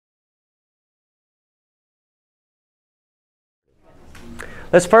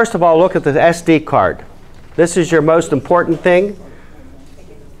let's first of all look at the SD card. This is your most important thing.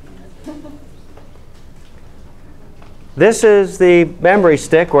 This is the memory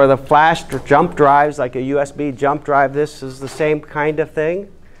stick or the flash jump drives, like a USB jump drive. This is the same kind of thing.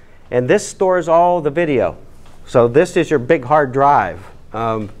 And this stores all the video. So this is your big hard drive.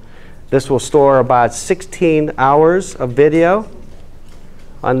 This will store about 16 hours of video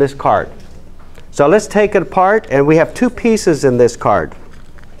on this card. So let's take it apart, and we have two pieces in this card.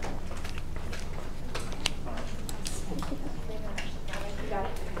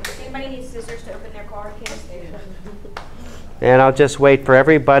 Anybody need scissors to open their card? And I'll just wait for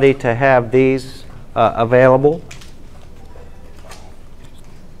everybody to have these available.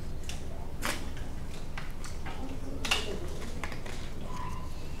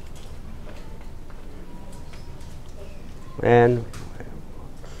 And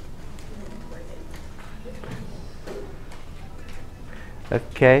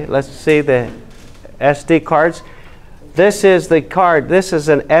okay, let's see the SD cards. This is the card. This is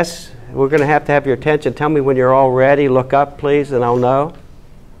an S. We're going to have your attention. Tell me when you're all ready. Look up, please, and I'll know.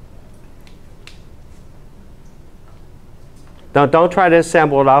 Don't try to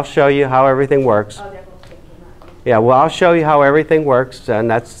assemble it. I'll show you how everything works. Yeah, well, I'll show you how everything works, and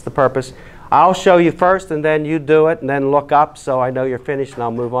that's the purpose. I'll show you first, and then you do it, and then look up so I know you're finished, and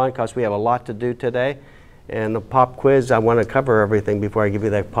I'll move on because we have a lot to do today. And the pop quiz, I want to cover everything before I give you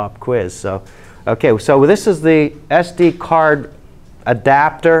that pop quiz. So, okay, so this is the SD card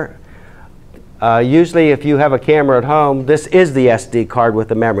adapter. Usually if you have a camera at home, this is the SD card with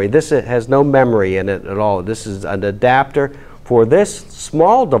the memory. This has no memory in it at all. This is an adapter for this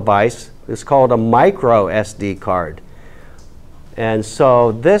small device. It's called a micro SD card. And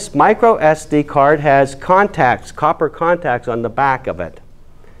so this micro SD card has contacts, copper contacts on the back of it.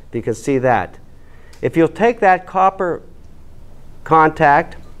 You can see that. If you'll take that copper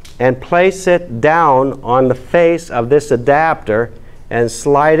contact and place it down on the face of this adapter and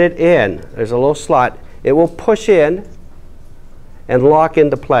slide it in, there's a little slot, it will push in and lock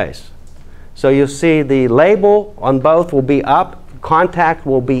into place. So you'll see the label on both will be up, contact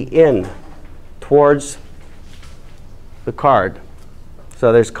will be in towards the card.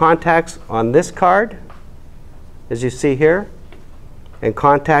 So there's contacts on this card, as you see here, and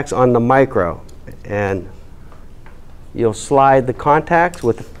contacts on the micro. And you'll slide the contacts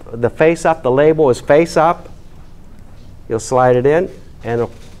with the face up. The label is face up. You'll slide it in, and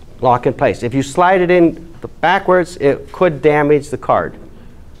it'll lock in place. If you slide it in backwards, it could damage the card.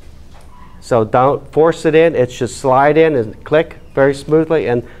 So don't force it in. It should slide in and click very smoothly.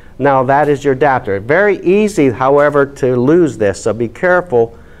 And now that is your adapter. Very easy, however, to lose this, so be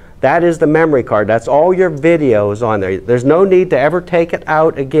careful. That is the memory card. That's all your video is on there. There's no need to ever take it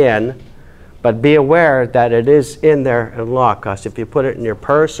out again, but be aware that it is in there and locked, because if you put it in your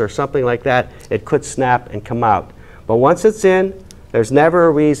purse or something like that, it could snap and come out. But once it's in, there's never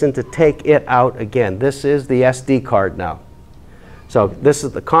a reason to take it out again. This is the SD card now. So this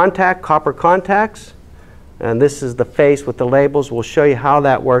is the contact, copper contacts, and this is the face with the labels. We'll show you how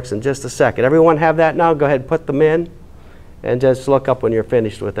that works in just a second. Everyone have that now? Go ahead and put them in, and just look up when you're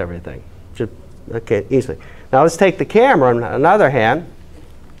finished with everything. Okay, easily. Now let's take the camera on another hand.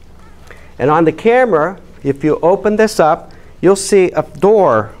 And on the camera, if you open this up, you'll see a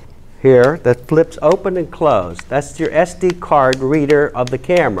door here that flips open and closed. That's your SD card reader of the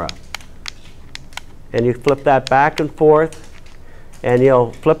camera. And you flip that back and forth, and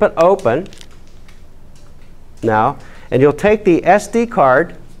you'll flip it open now, and you'll take the SD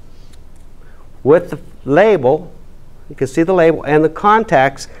card with the label, you can see the label, and the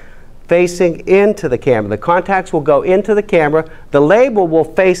contacts facing into the camera. The contacts will go into the camera. The label will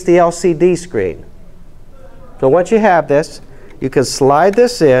face the LCD screen. So once you have this, you can slide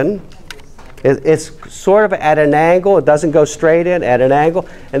this in. It's sort of at an angle. It doesn't go straight in, at an angle.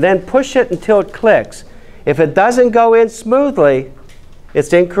 And then push it until it clicks. If it doesn't go in smoothly,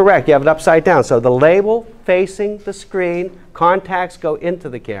 it's incorrect. You have it upside down. So the label facing the screen, contacts go into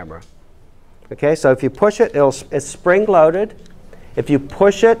the camera. Okay, so if you push it, it's spring-loaded. If you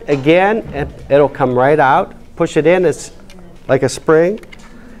push it again, it'll come right out. Push it in, it's like a spring.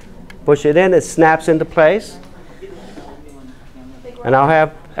 Push it in, it snaps into place. And I'll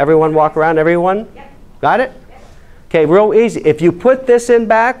have everyone walk around. Everyone? Got it? Okay, real easy. If you put this in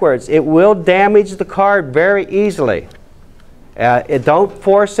backwards, it will damage the card very easily. Don't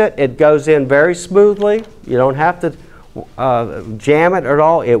force it. It goes in very smoothly. You don't have to jam it at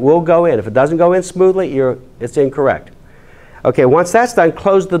all. It will go in. If it doesn't go in smoothly, it's incorrect. Okay, once that's done,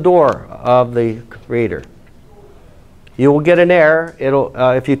 close the door of the reader. You will get an error.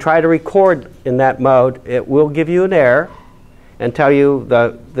 If you try to record in that mode, it will give you an error. and tell you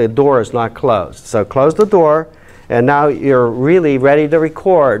the door is not closed. So close the door, and now you're really ready to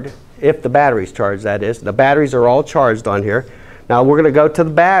record, if the battery's charged, that is. The batteries are all charged on here. Now we're going to go to the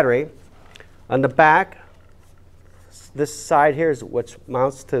battery. On the back, this side here is which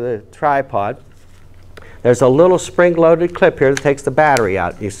mounts to the tripod. There's a little spring-loaded clip here that takes the battery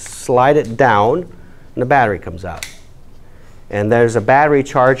out. You slide it down, and the battery comes out. And there's a battery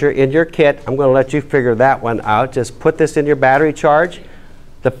charger in your kit. I'm going to let you figure that one out. Just put this in your battery charge.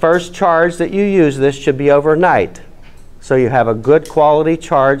 The first charge that you use this should be overnight, so you have a good quality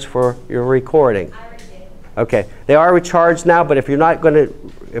charge for your recording. I already did. Okay. They are recharged now, but if you're not going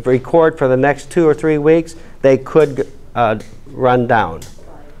to record for the next 2 or 3 weeks, they could run down.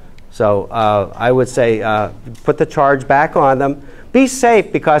 So I would say put the charge back on them. Be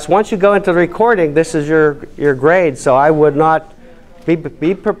safe, because once you go into the recording, this is your grade, so I would not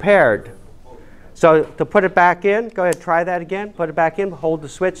be prepared. So to put it back in, go ahead, try that again. Put it back in, hold the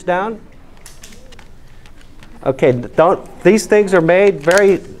switch down. Okay, these things are made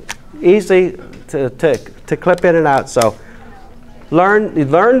very easy to clip in and out. So learn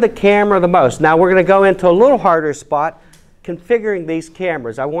the camera the most. Now we're going to go into a little harder spot, configuring these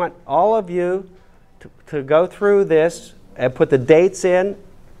cameras. I want all of you to go through this and put the dates in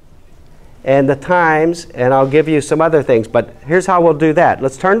and the times, and I'll give you some other things. But here's how we'll do that.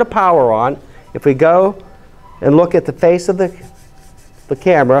 Let's turn the power on. If we go and look at the face of the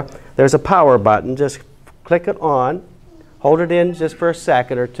camera, there's a power button. Just click it on, hold it in just for a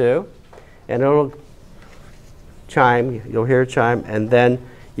second or two, and it'll chime. You'll hear a chime, and then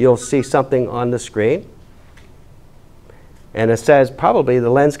you'll see something on the screen. And it says probably the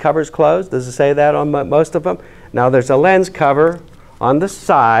lens cover is closed. Does it say that on most of them? Now there's a lens cover on the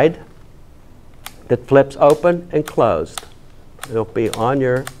side that flips open and closed. It'll be on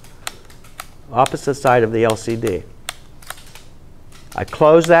your opposite side of the LCD. I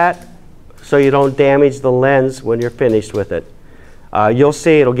close that so you don't damage the lens when you're finished with it. You'll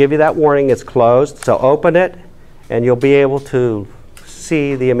see it'll give you that warning it's closed. So open it, and you'll be able to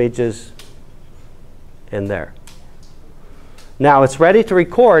see the images in there. Now it's ready to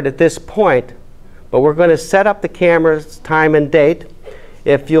record at this point, but we're going to set up the camera's time and date.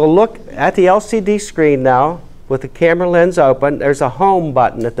 If you'll look at the LCD screen now with the camera lens open, there's a home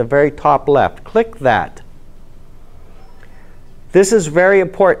button at the very top left. Click that. This is very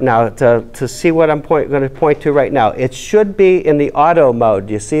important now to see what I'm going to point to right now. It should be in the auto mode.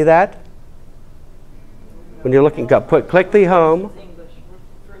 Do you see that? When you're looking, click the home.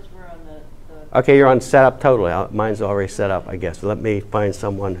 Okay, you're on setup totally. Mine's already set up, I guess. Let me find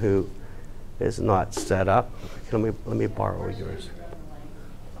someone who is not set up. Let me borrow yours.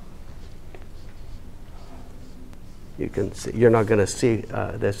 You can see. You're not going to see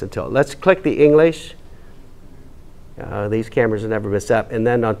this until. Let's click the English. These cameras have never been set up. And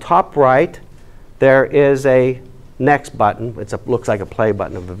then on top right, there is a next button. Looks like a play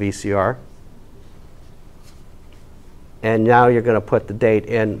button of a VCR. And now you're going to put the date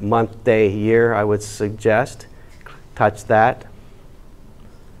in, month, day, year, I would suggest. Touch that.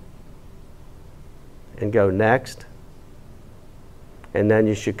 And go next. And then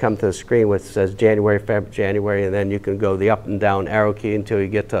you should come to the screen which says January, February, January, and then you can go the up and down arrow key until you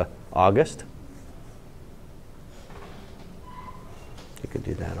get to August. You could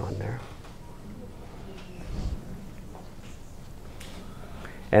do that on there.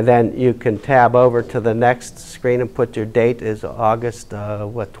 And then you can tab over to the next screen and put your date is August,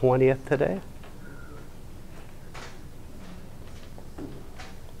 20th today?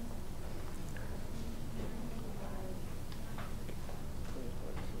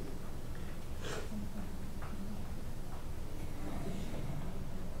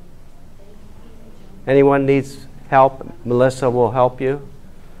 Anyone needs help? Melissa will help you.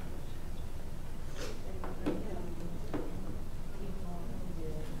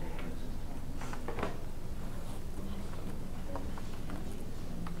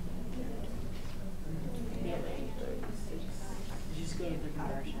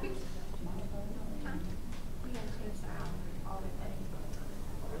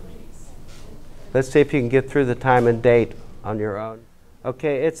 Let's see if you can get through the time and date on your own.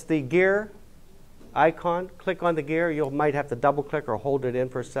 Okay, it's the gear icon. Click on the gear. You might have to double click or hold it in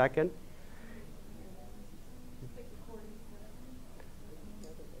for a second.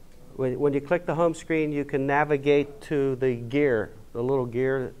 When you click the home screen, you can navigate to the gear, the little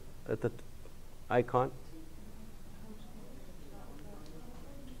gear at the icon.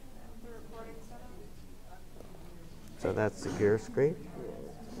 So that's the gear screen.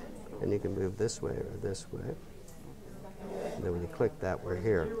 And you can move this way or this way. And then when you click that, we're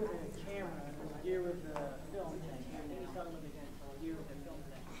here.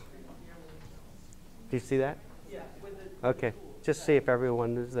 Do you see that? Yeah. With the Okay. Just see if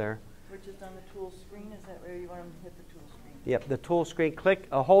everyone is there. Which is on the tool screen? Is that where you want them to hit the tool screen? Yep, the tool screen.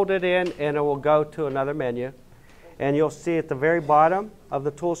 Click, hold it in, and it will go to another menu. And you'll see at the very bottom of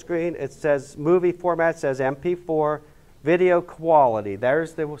the tool screen, it says movie format, says MP4, video quality.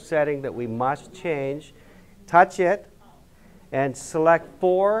 There's the setting that we must change. Touch it and select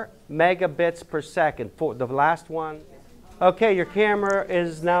 4 megabits per second. For the last one. Okay, your camera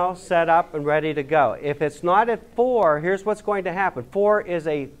is now set up and ready to go. If it's not at 4, here's what's going to happen. 4 is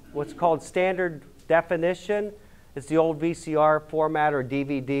what's called standard definition. It's the old VCR format or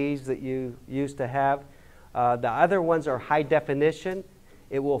DVDs that you used to have. The other ones are high definition.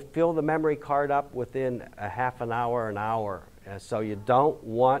 It will fill the memory card up within a half an hour. So you don't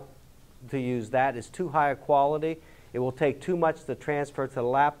want to use that. It's too high a quality. It will take too much to transfer to the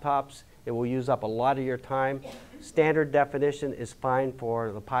laptops. It will use up a lot of your time. Standard definition is fine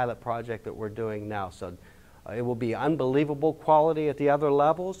for the pilot project that we're doing now. So it will be unbelievable quality at the other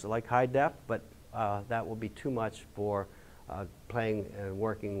levels, like high def, but that will be too much for playing and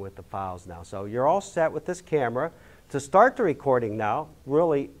working with the files now. So you're all set with this camera. To start the recording now,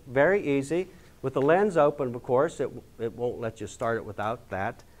 really very easy. With the lens open, of course, it won't let you start it without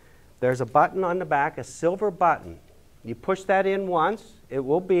that. There's a button on the back, a silver button. You push that in once, it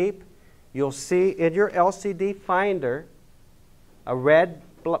will beep. You'll see in your LCD finder a red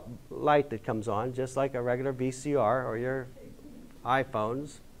light that comes on, just like a regular VCR or your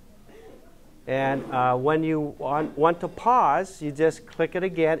iPhones. And when you want to pause, you just click it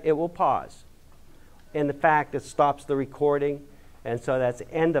again, it will pause. In fact, it stops the recording, and so that's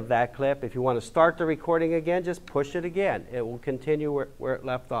the end of that clip. If you want to start the recording again, just push it again. It will continue where it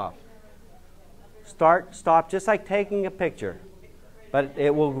left off. Start, stop, just like taking a picture. But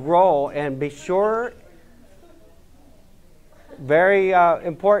it will roll, and be sure, very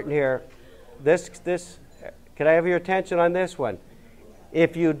important here, can I have your attention on this one?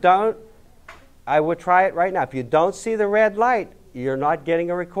 If you don't, I would try it right now. If you don't see the red light, you're not getting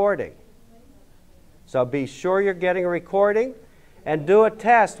a recording. So be sure you're getting a recording, and do a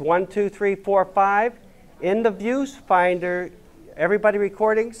test, 1, 2, 3, 4, 5. In the views finder, everybody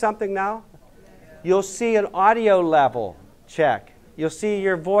recording something now? You'll see an audio level check. You'll see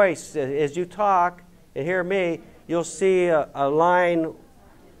your voice as you talk and hear me. You'll see a line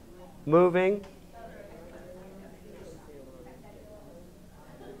moving.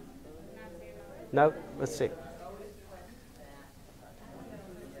 No? Let's see.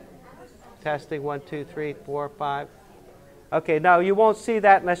 Testing, 1, 2, 3, 4, 5. Okay, no, you won't see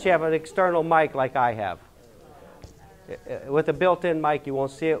that unless you have an external mic like I have. With a built-in mic, you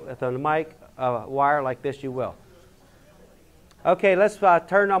won't see it. With a mic wire like this, you will. Okay, let's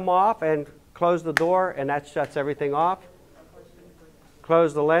turn them off and close the door, and that shuts everything off.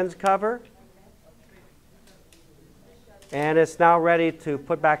 Close the lens cover. And it's now ready to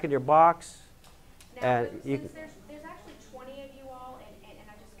put back in your box. Now, since there's actually 20 of you all, and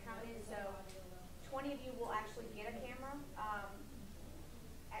I just counted, so 20 of you will actually get a camera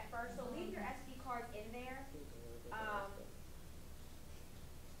at first. So leave your SD cards in there.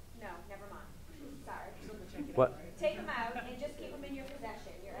 No, never mind. Sorry. What? Take them out and just keep them in your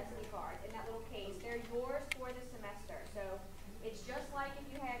possession, your SD cards, in that little case. They're yours for the semester. So it's just like if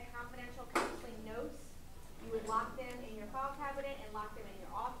you had confidential counseling notes, you would lock them in your file cabinet and lock them in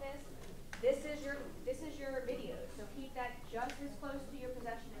your office. This is your video, so keep that just as close to your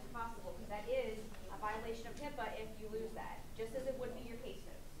possession as possible, because that is a violation of HIPAA if you lose that, just as it would be your case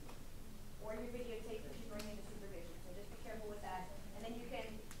notes or your videotape that you bring into supervision. So just be careful with that. And then you can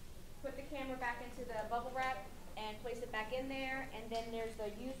put the camera back into the bubble wrap and place it back in there, and then there's the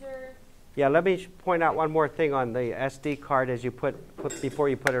user. Yeah, let me point out one more thing on the SD card as you before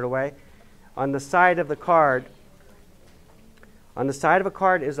you put it away. On the side of the card,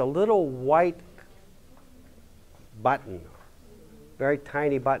 is a little white button, very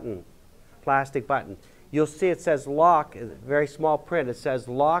tiny button, plastic button. You'll see it says lock, very small print. It says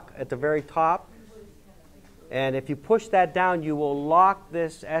lock at the very top. And if you push that down, you will lock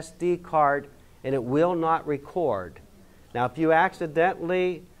this SD card and it will not record. Now, if you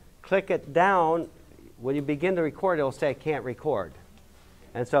accidentally click it down, when you begin to record, it will say it can't record.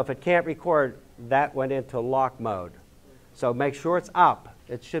 And so if it can't record, that went into lock mode. So make sure it's up.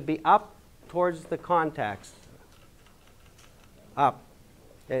 It should be up towards the contacts. Up.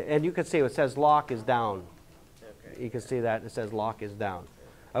 And you can see it says lock is down. Okay. You can see that it says lock is down.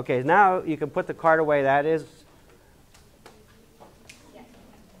 Okay, now you can put the card away. That is.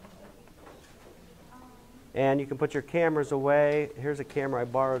 And you can put your cameras away. Here's a camera I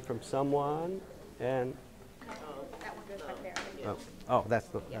borrowed from someone. And That one goes back there. oh, that's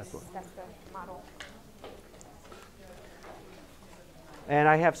the Yes, one. that's the model. And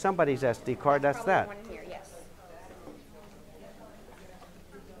I have somebody's SD card, that's that. One here, yes.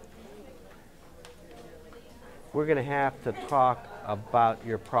 We're going to have to talk about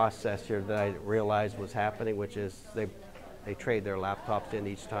your process here that I realized was happening, which is they trade their laptops in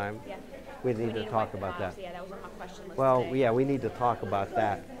each time. Yeah. We need to talk about that. Yeah, that was on my question list Well, today. yeah, we need to talk about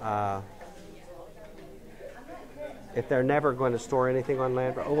that. If they're never going to store anything on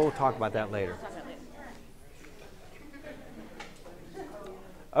land, we'll talk about that later. Talk about it later.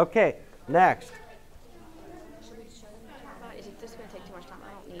 Okay, next. Should we show them and talk about it? Is it just going to take too much time?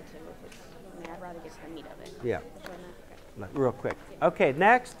 I don't need to. I mean, I'd rather get to the meat of it. Yeah, Show them that? Okay. real quick. Okay,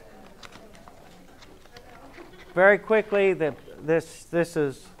 next. Very quickly, this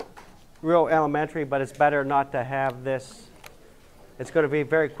is real elementary, but it's better not to have this. It's going to be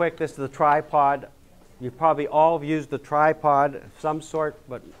very quick. This is the tripod. You probably all have used the tripod of some sort,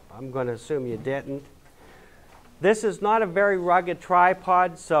 but I'm going to assume you didn't. This is not a very rugged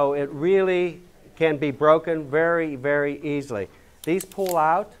tripod, so it really can be broken very, very easily. These pull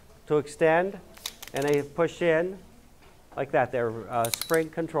out to extend, and they push in like that. They're spring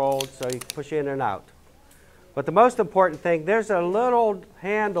controlled, so you can push in and out. But the most important thing, there's a little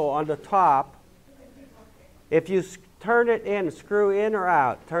handle on the top. If you turn it in, screw in or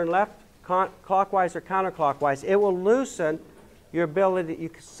out, turn left clockwise or counterclockwise, it will loosen your ability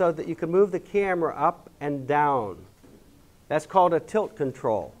so that you can move the camera up and down. That's called a tilt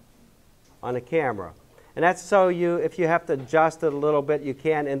control on a camera. And that's so if you have to adjust it a little bit, you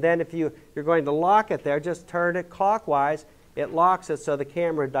can. And then if you're going to lock it there, just turn it clockwise. It locks it so the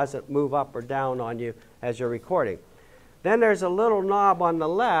camera doesn't move up or down on you as you're recording. Then there's a little knob on the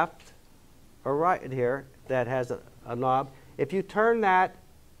left or right here that has a knob. If you turn that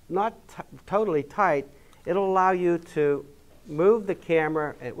not totally tight, it'll allow you to move the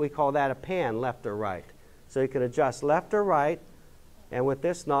camera, and we call that a pan, left or right. So you can adjust left or right, and with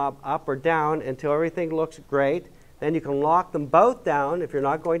this knob up or down until everything looks great. Then you can lock them both down if you're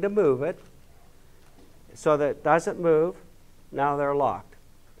not going to move it so that it doesn't move. Now they're locked.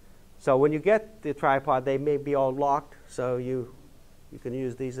 So when you get the tripod, they may be all locked, so you can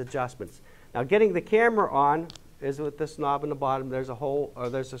use these adjustments. Now getting the camera on is with this knob in the bottom. There's a hole, or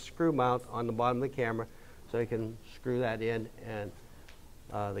there's a screw mount on the bottom of the camera, so you can screw that in, and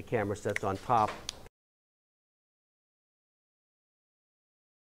the camera sits on top